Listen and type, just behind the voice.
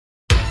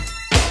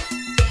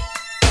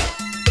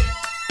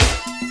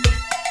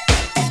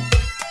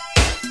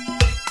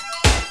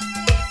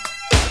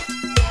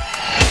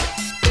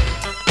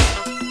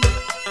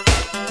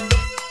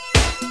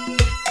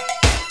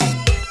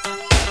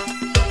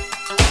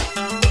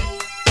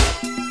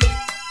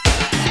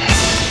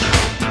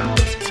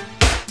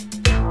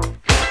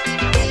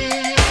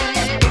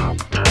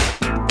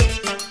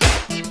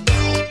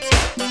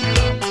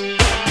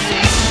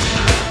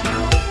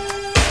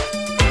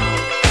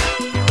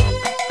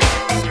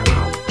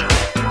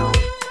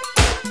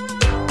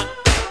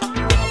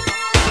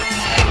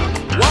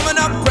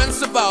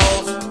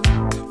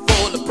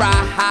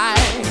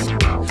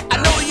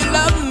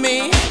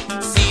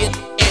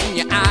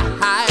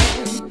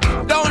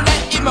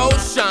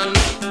done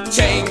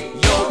changed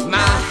your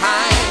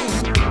mind.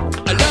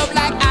 A love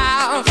like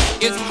ours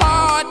is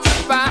hard to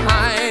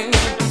find.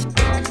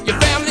 Your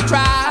family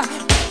try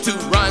to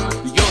run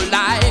your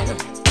life.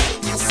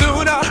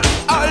 Sooner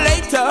or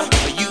later,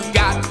 you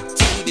got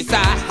to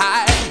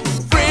decide.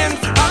 Friends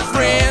are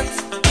friends,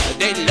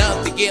 they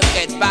love to give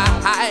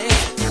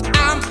advice.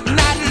 I'm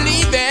not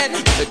leaving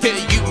till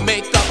you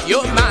make up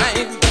your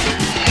mind.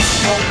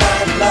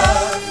 Nobody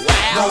loves,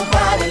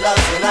 nobody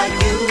loves me like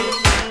you.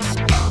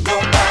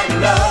 Nobody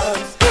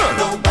loves,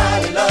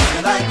 nobody loves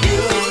me like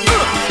you.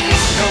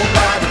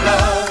 Nobody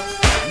loves,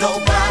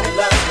 nobody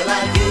loves me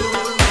like you.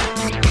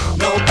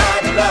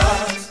 Nobody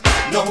loves,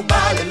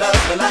 nobody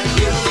loves me like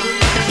you.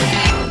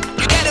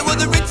 You get it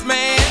with a rich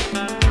man,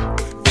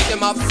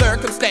 victim of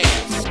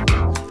circumstance.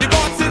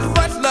 Divorce his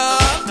first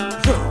love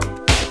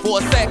for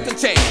a second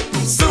chance.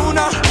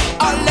 Sooner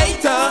or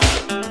later,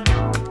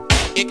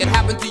 it can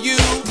happen to you.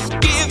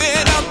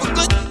 Giving up a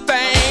good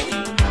thing,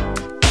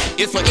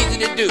 it's so easy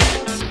to do.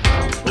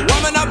 A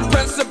woman of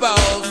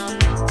principles,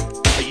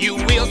 you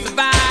will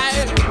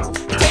survive.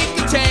 Take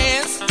a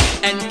chance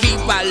and keep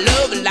our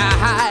love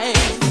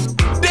alive.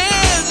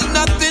 There's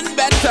nothing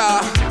better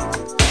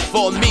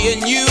for me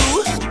and you,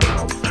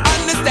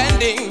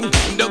 understanding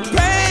the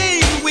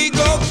pain we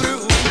go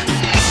through.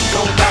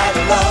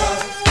 Nobody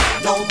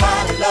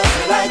loves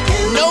me like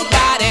you.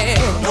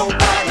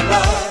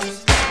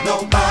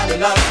 Nobody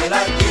loves me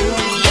like you.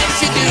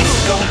 Yes, you do.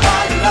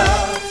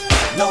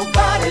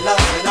 Nobody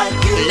loves me like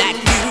you. Like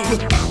you.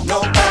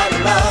 Nobody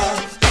loves me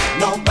like you.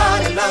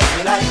 Nobody loves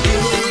me like you.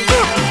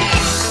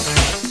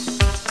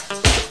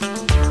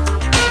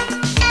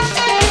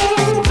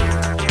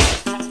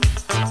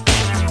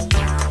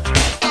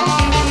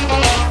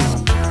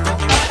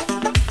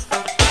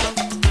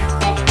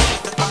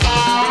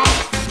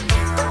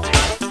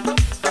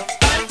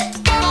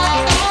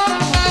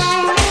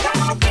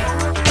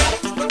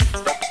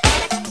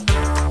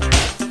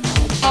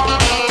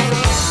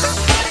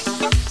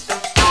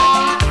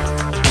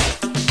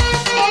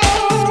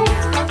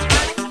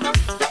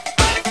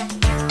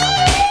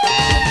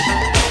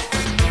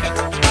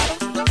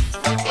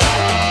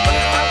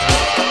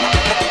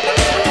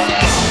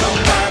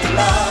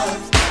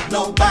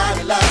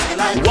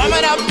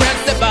 Woman of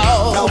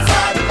principle.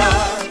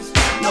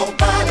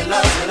 Nobody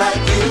loves me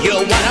like you.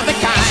 You're one of a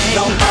kind.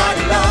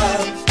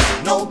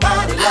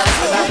 Nobody loves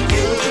me like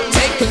you.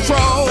 Take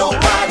control.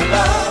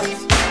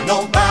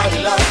 Nobody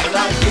loves me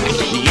like you.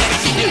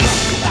 Yes, you do.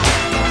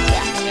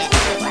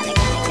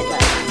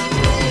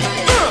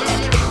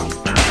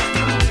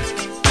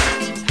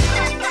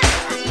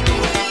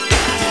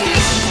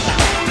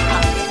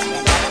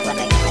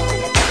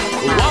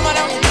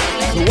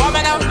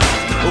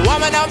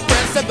 Woman of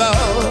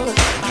principle.